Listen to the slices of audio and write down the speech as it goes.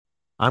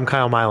I'm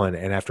Kyle Mylan,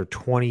 and after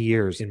 20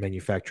 years in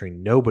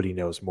manufacturing, nobody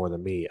knows more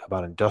than me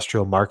about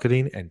industrial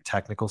marketing and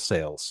technical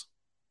sales.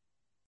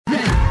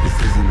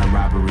 This isn't a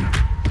robbery.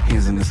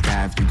 Hands in the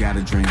sky if you got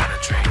a dream.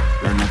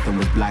 Learn nothing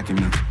was blocking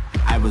me.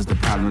 I was the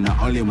problem, the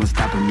only one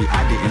stopping me.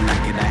 I didn't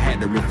like it, I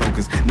had to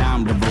refocus. Now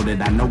I'm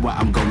devoted, I know where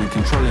I'm going.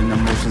 Controlling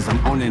emotions,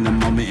 I'm owning the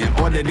moment. In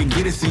order to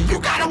get it, see, you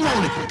gotta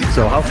want it.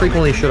 So how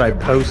frequently should I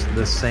post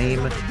the same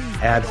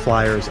ad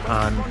flyers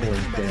on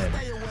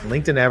LinkedIn?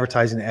 LinkedIn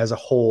advertising as a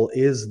whole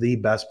is the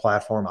best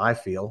platform, I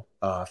feel,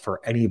 for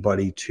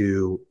anybody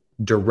to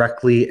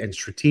directly and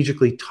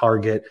strategically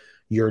target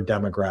your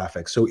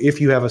demographic. So if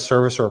you have a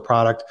service or a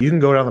product, you can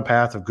go down the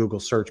path of Google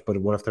search, but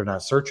what if they're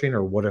not searching,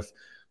 or what if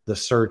the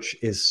search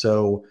is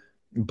so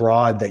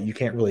broad that you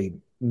can't really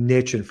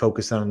niche and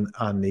focus on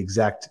the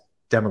exact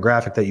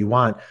demographic that you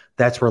want?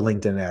 That's where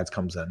LinkedIn ads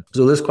comes in.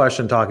 So this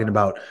question, talking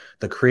about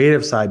the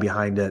creative side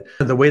behind it,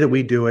 the way that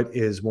we do it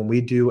is when we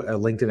do a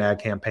LinkedIn ad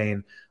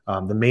campaign,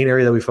 the main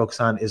area that we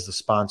focus on is the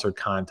sponsored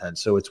content.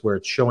 So it's where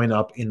it's showing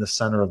up in the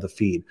center of the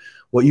feed.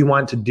 What you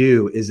want to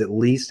do is at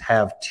least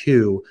have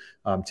two.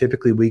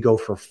 Typically, we go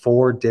for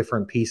 4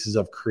 different pieces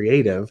of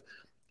creative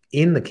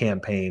in the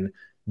campaign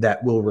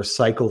that will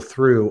recycle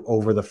through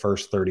over the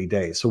first 30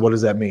 days. So what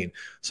does that mean?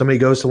 Somebody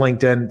goes to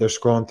LinkedIn, they're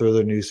scrolling through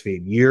their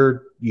newsfeed.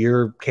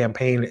 Your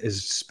campaign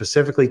is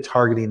specifically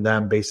targeting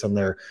them based on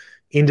their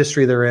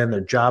industry they're in,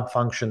 their job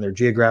function, their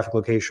geographic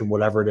location,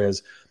 whatever it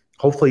is.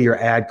 Hopefully your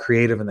ad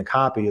creative and the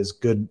copy is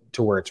good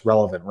to where it's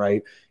relevant,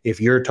 right?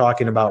 If you're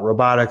talking about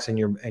robotics and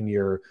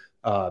you're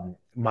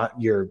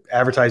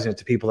advertising it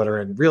to people that are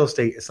in real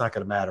estate, it's not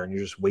going to matter, and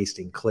you're just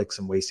wasting clicks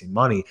and wasting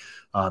money,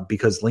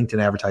 because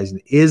LinkedIn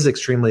advertising is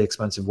extremely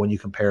expensive when you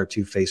compare it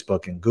to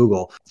Facebook and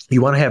Google.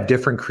 You want to have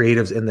different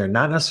creatives in there,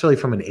 not necessarily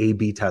from an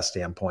A/B test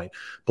standpoint,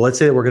 but let's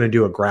say that we're going to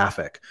do a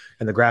graphic,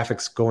 and the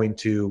graphic's going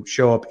to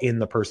show up in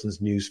the person's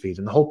newsfeed.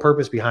 And the whole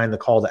purpose behind the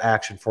call to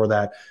action for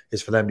that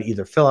is for them to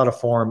either fill out a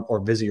form or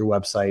visit your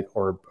website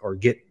or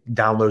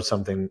download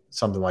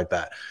something like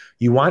that.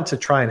 You want to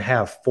try and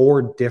have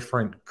 4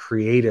 different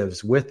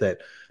creatives with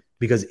it,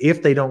 because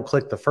if they don't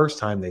click the first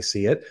time they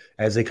see it,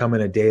 as they come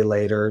in a day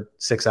later,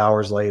 6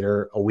 hours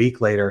later, a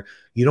week later,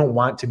 you don't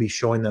want to be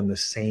showing them the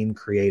same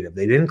creative.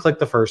 They didn't click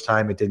the first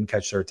time, it didn't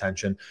catch their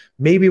attention.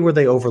 Maybe were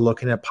they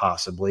overlooking it?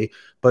 Possibly,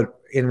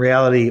 but in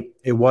reality,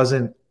 it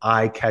wasn't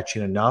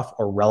eye-catching enough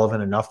or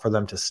relevant enough for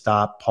them to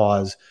stop,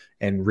 pause,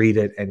 and read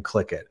it and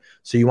click it.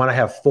 So you want to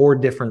have 4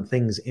 different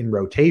things in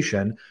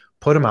rotation,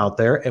 put them out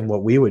there. And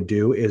what we would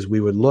do is we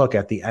would look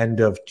at the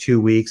end of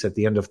 2 weeks, at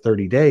the end of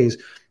 30 days,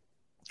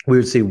 we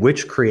would see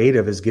which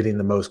creative is getting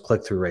the most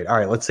click-through rate. All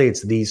right, let's say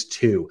it's these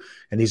 2,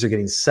 and these are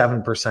getting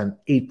 7%,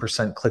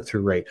 8%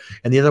 click-through rate.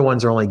 And the other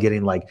ones are only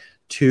getting like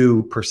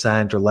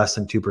 2% or less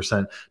than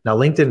 2%. Now,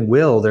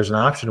 LinkedIn there's an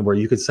option where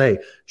you could say,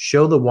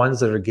 show the ones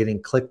that are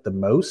getting clicked the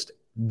most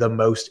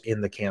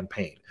in the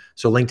campaign.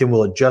 So LinkedIn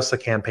will adjust the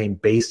campaign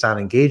based on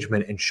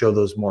engagement and show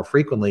those more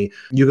frequently.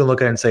 You can look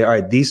at it and say, all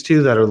right, these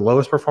 2 that are the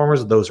lowest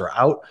performers, those are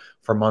out.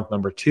 For month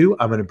number 2,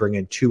 I'm going to bring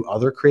in 2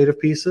 other creative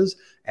pieces,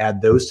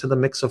 add those to the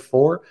mix of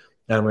 4,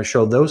 and I'm going to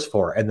show those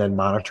 4, and then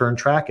monitor and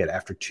track it.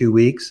 After 2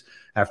 weeks,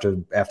 after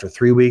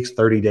 3 weeks,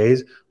 30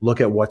 days, look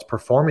at what's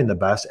performing the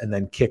best and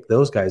then kick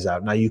those guys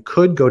out. Now, you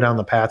could go down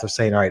the path of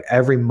saying, all right,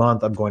 every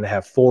month I'm going to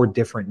have 4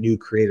 different new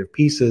creative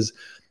pieces,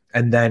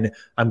 and then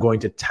I'm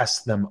going to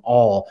test them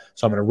all.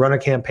 So I'm going to run a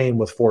campaign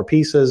with 4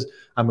 pieces.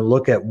 I'm going to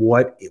look at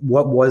what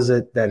was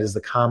it that is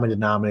the common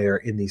denominator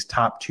in these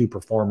top 2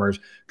 performers,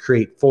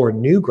 create 4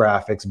 new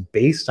graphics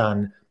based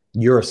on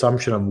your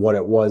assumption of what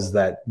it was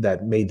that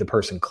made the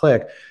person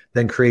click,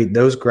 then create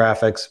those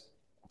graphics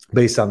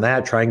based on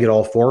that, try and get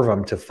all 4 of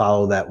them to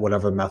follow that,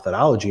 whatever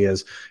methodology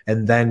is,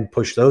 and then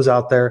push those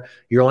out there.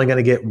 You're only going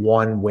to get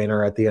 1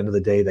 winner at the end of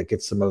the day that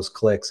gets the most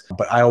clicks,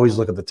 but I always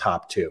look at the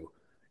top 2.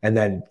 And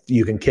then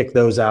you can kick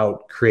those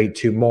out, create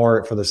 2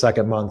 more for the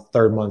second month,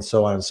 third month,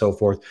 so on and so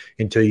forth,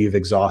 until you've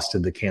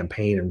exhausted the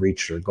campaign and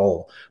reached your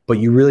goal. But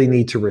you really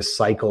need to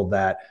recycle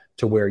that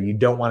to where you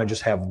don't want to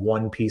just have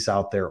 1 piece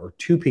out there or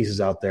 2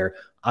 pieces out there.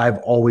 I've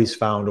always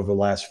found over the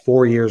last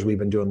 4 years we've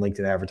been doing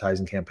LinkedIn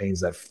advertising campaigns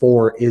that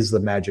 4 is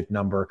the magic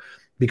number,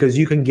 because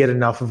you can get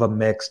enough of a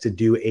mix to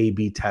do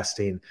A/B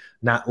testing,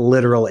 not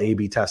literal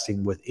A/B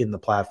testing within the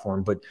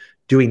platform, but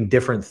doing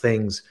different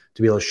things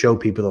to be able to show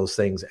people those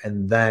things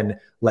and then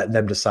let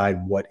them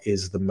decide what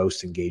is the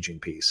most engaging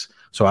piece.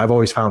 So I've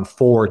always found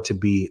 4 to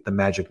be the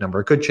magic number.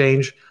 It could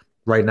change.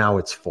 Right now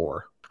it's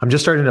 4. I'm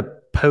just starting to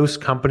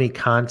post company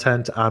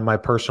content on my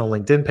personal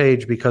LinkedIn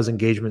page because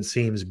engagement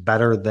seems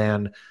better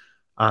than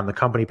on the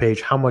company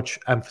page. How much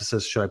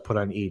emphasis should I put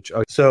on each?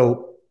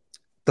 So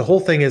the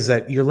whole thing is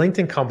that your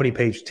LinkedIn company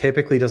page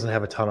typically doesn't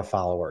have a ton of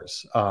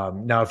followers.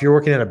 Now, if you're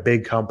working at a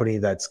big company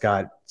that's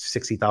got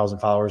 60,000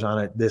 followers on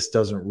it, this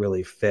doesn't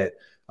really fit.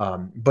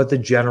 But the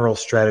general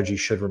strategy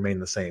should remain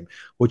the same.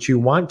 What you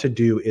want to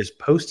do is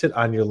post it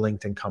on your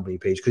LinkedIn company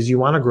page because you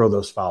want to grow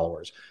those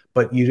followers.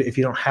 But if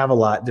you don't have a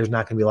lot, there's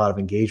not going to be a lot of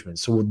engagement.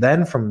 So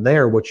then from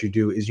there, what you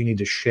do is you need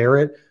to share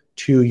it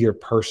to your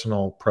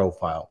personal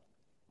profile.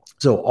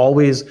 So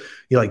always,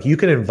 you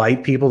can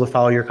invite people to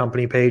follow your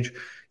company page.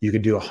 You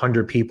could do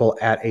 100 people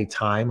at a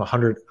time,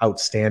 100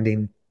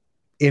 outstanding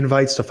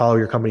invites to follow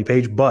your company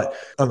page. But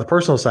on the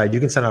personal side, you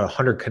can send out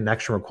 100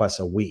 connection requests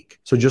a week.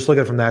 So just look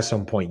at it from that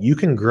standpoint. You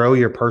can grow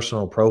your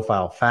personal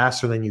profile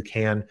faster than you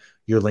can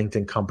your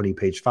LinkedIn company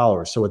page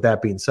followers. So with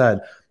that being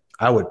said,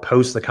 I would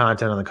post the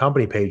content on the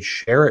company page,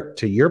 share it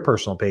to your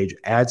personal page,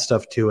 add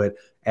stuff to it,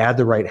 add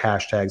the right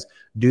hashtags,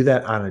 do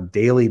that on a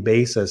daily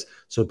basis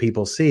so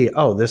people see,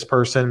 oh, this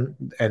person,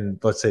 and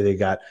let's say they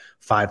got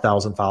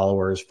 5,000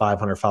 followers,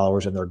 500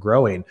 followers, and they're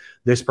growing.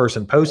 This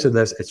person posted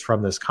this, it's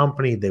from this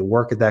company, they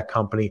work at that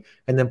company,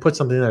 and then put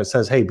something there that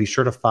says, hey, be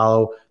sure to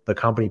follow the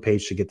company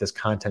page to get this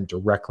content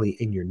directly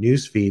in your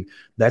newsfeed.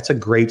 That's a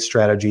great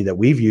strategy that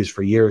we've used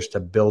for years to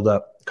build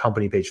up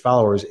company page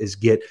followers, is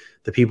get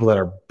the people that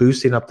are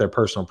boosting up their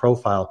personal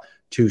profile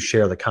to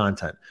share the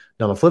content.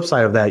 Now, on the flip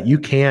side of that, you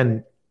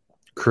can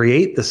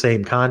create the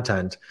same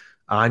content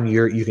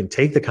you can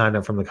take the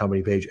content from the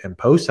company page and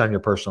post on your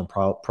personal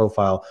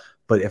profile.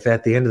 But if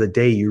at the end of the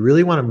day, you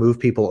really want to move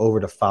people over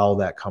to follow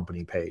that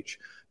company page,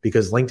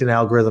 because LinkedIn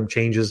algorithm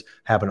changes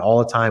happen all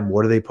the time.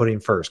 What are they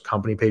putting first,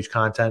 company page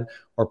content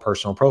or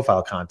personal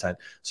profile content?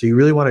 So you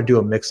really want to do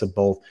a mix of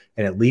both.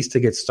 And at least to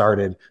get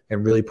started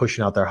and really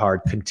pushing out there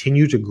hard,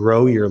 continue to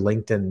grow your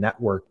LinkedIn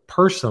network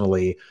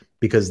personally,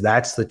 because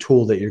that's the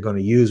tool that you're going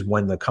to use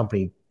when the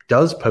company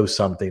does post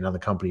something on the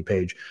company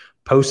page.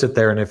 Post it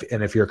there. And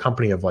if you're a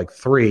company of like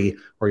 3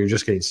 or you're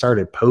just getting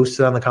started, post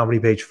it on the company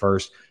page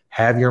first,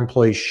 have your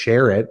employees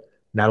share it,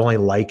 not only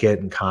like it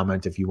and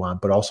comment if you want,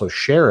 but also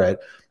share it.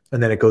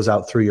 And then it goes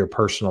out through your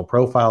personal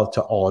profile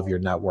to all of your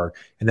network.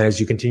 And then as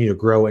you continue to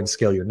grow and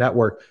scale your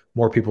network,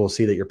 more people will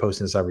see that you're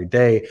posting this every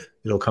day.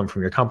 It'll come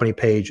from your company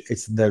page.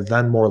 They're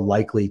then more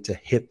likely to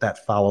hit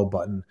that follow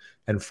button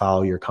and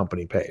follow your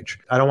company page.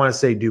 I don't want to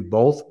say do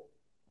both,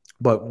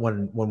 but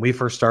when we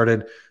first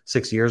started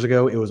 6 years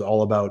ago, it was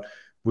all about,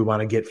 we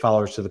want to get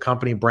followers to the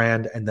company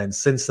brand. And then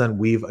since then,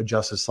 we've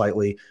adjusted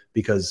slightly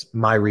because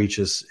my reach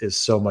is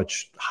so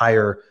much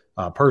higher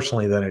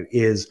personally than it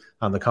is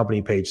on the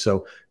company page.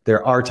 So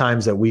there are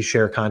times that we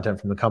share content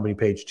from the company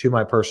page to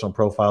my personal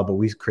profile, but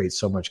we create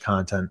so much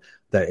content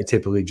that it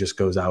typically just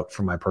goes out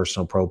from my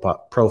personal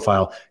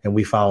profile, and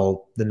we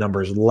follow the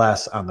numbers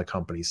less on the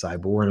company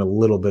side, but we're in a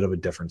little bit of a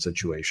different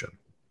situation.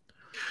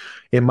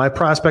 In my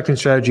prospecting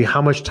strategy,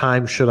 how much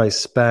time should I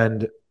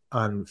spend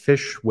on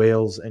fish,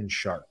 whales, and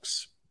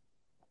sharks?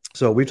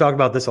 So we talked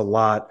about this a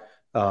lot,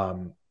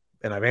 and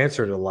I've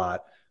answered it a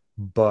lot,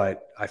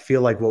 but I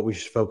feel like what we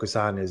should focus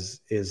on is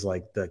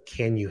like the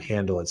can you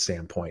handle it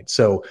standpoint.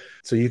 So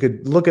you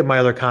could look at my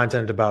other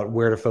content about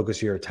where to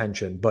focus your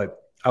attention, but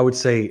I would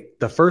say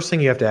the first thing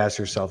you have to ask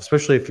yourself,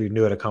 especially if you're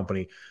new at a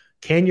company,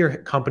 can your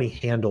company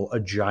handle a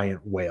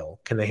giant whale?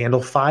 Can they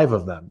handle 5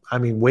 of them? I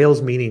mean,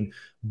 whales meaning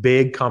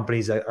big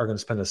companies that are going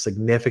to spend a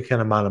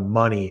significant amount of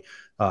money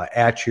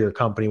at your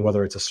company,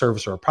 whether it's a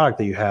service or a product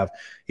that you have.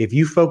 If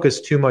you focus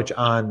too much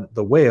on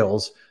the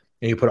whales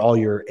and you put all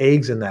your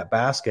eggs in that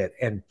basket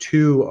and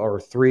 2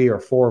 or 3 or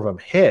 4 of them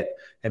hit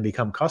and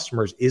become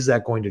customers, is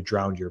that going to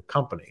drown your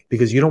company?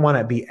 Because you don't want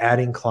to be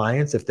adding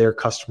clients if their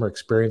customer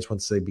experience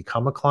once they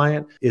become a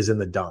client is in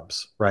the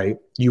dumps, right?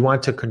 You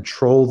want to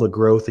control the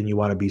growth and you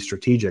want to be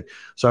strategic.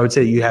 So I would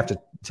say you have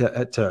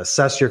to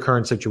assess your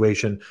current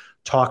situation,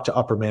 talk to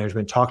upper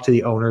management, talk to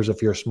the owners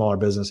if you're a smaller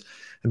business,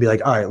 and be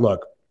like, all right,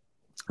 look,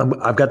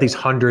 I've got these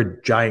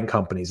 100 giant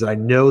companies that I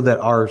know that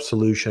our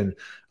solution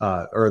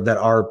or that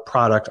our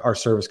product, our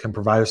service can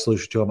provide a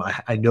solution to them.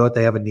 I know that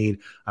they have a need.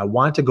 I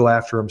want to go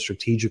after them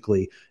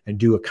strategically and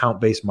do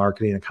account-based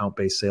marketing,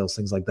 account-based sales,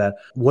 things like that.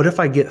 What if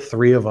I get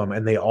 3 of them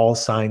and they all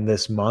sign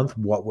this month?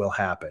 What will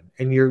happen?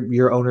 And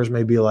your owners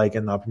may be like,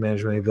 and the upper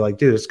management may be like,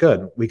 dude, it's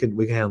good. We can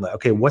handle that.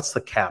 Okay, what's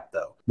the cap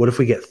though? What if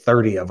we get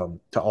 30 of them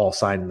to all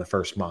sign in the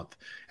first month?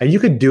 And you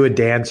could do a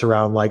dance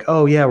around like,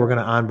 oh yeah, we're going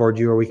to onboard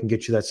you, or we can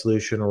get you that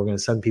solution, or we're going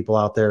to send people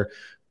out there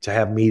to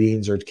have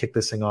meetings or to kick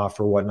this thing off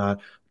or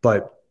whatnot.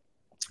 But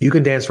you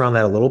can dance around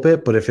that a little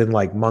bit. But if in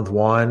like month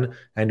 1,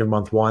 end of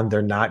month 1,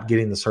 they're not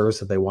getting the service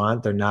that they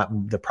want,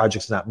 the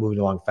project's not moving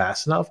along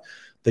fast enough,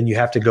 then you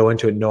have to go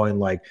into it knowing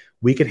like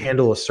we could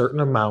handle a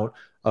certain amount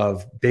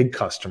of big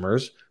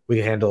customers. We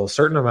can handle a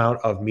certain amount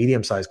of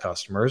medium-sized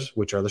customers,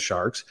 which are the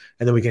sharks,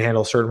 and then we can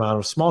handle a certain amount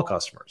of small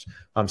customers.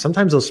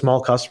 Sometimes those small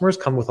customers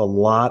come with a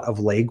lot of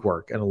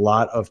legwork and a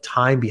lot of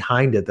time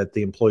behind it that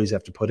the employees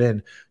have to put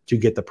in to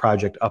get the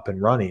project up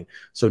and running.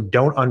 So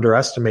don't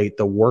underestimate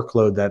the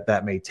workload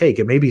that may take.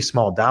 It may be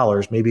small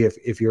dollars. Maybe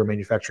if you're a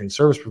manufacturing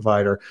service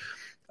provider,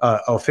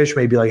 a fish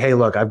may be like, hey,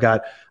 look, I've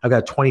got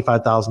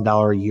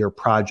 $25,000 a year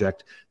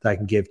project that I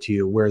can give to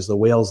you. Whereas the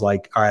whale's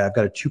like, all right, I've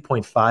got a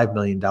 $2.5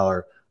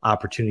 million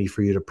opportunity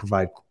for you to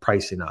provide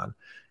pricing on.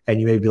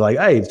 And you may be like,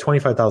 hey, it's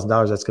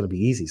 $25,000, that's going to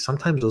be easy.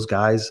 Sometimes those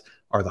guys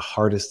are the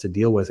hardest to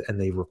deal with and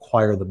they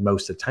require the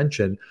most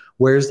attention,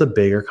 whereas the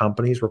bigger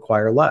companies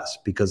require less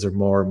because they're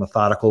more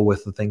methodical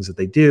with the things that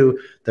they do.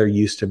 They're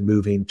used to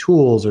moving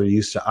tools or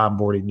used to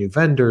onboarding new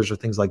vendors or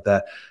things like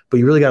that.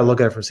 But you really got to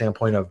look at it from the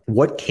standpoint of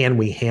what can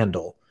we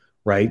handle?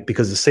 right?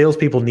 Because the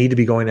salespeople need to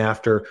be going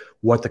after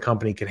what the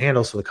company can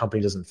handle so the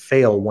company doesn't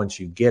fail once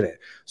you get it.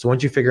 So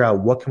once you figure out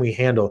what can we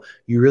handle,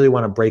 you really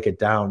want to break it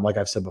down. Like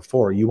I've said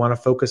before, you want to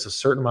focus a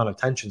certain amount of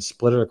attention,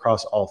 split it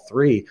across all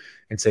three,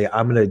 and say,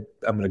 I'm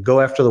gonna go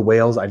after the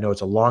whales. I know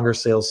it's a longer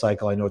sales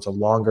cycle. I know it's a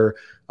longer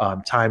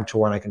time to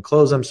when I can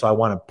close them. So I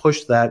want to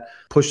push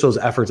those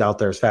efforts out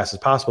there as fast as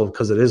possible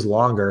because it is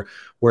longer.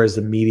 Whereas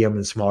the medium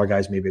and smaller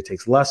guys, maybe it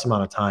takes less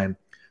amount of time.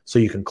 So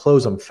you can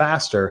close them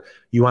faster.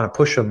 You want to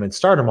push them and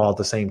start them all at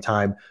the same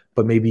time,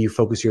 but maybe you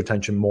focus your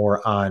attention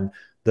more on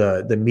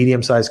the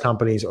medium-sized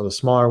companies or the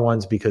smaller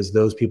ones because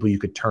those people you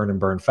could turn and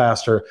burn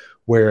faster.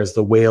 Whereas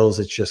the whales,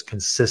 it's just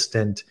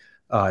consistent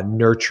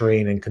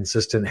nurturing and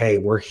consistent. Hey,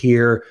 we're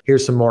here.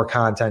 Here's some more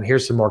content.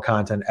 Here's some more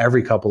content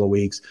every couple of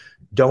weeks.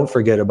 Don't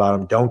forget about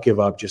them. Don't give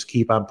up. Just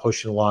keep on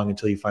pushing along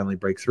until you finally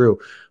break through.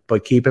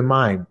 But keep in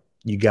mind,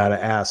 you got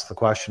to ask the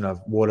question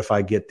of, what if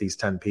I get these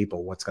 10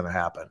 people? What's going to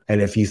happen?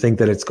 And if you think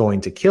that it's going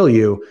to kill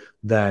you,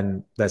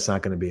 then that's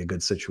not going to be a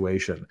good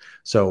situation.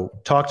 So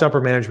talk to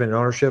upper management and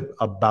ownership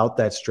about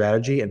that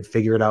strategy and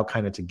figure it out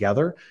kind of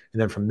together.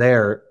 And then from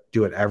there,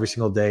 do it every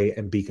single day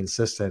and be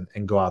consistent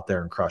and go out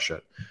there and crush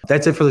it.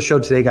 That's it for the show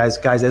today, guys.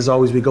 Guys, as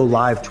always, we go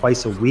live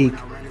twice a week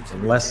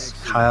unless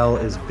Kyle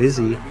is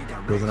busy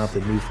building up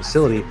the new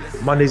facility.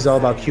 Monday's all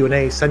about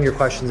Q&A. Send your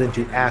questions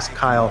into Ask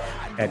Kyle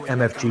at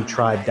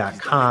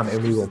mfgtribe.com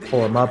and we will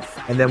pull them up,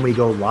 and then we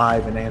go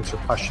live and answer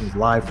questions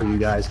live for you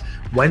guys.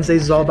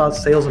 Wednesdays is all about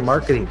sales and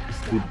marketing.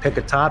 We pick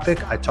a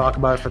topic, I talk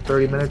about it for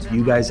 30 minutes,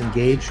 you guys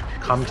engage,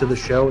 come to the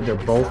show. They're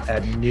both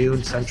at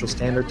noon Central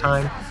Standard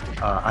Time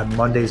on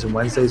Mondays and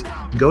Wednesdays.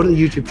 Go to the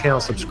YouTube channel,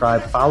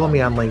 subscribe, follow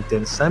me on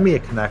LinkedIn, send me a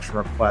connection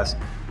request,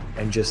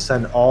 and just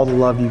send all the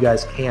love you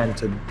guys can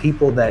to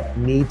people that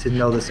need to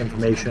know this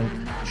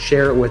information.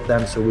 Share it with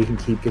them so we can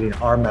keep getting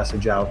our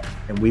message out,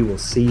 and we will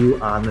see you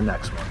on the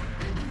next one.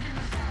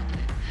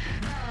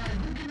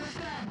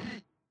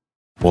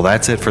 Well,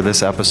 that's it for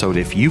this episode.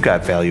 If you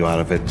got value out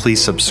of it,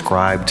 please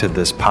subscribe to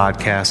this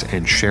podcast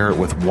and share it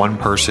with one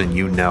person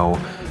you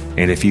know.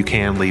 And if you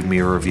can, leave me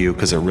a review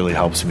because it really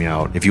helps me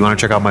out. If you want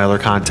to check out my other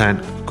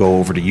content, go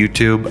over to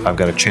YouTube. I've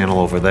got a channel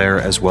over there,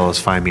 as well as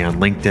find me on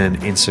LinkedIn,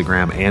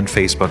 Instagram, and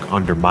Facebook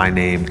under my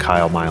name,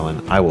 Kyle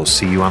Milan. I will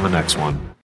see you on the next one.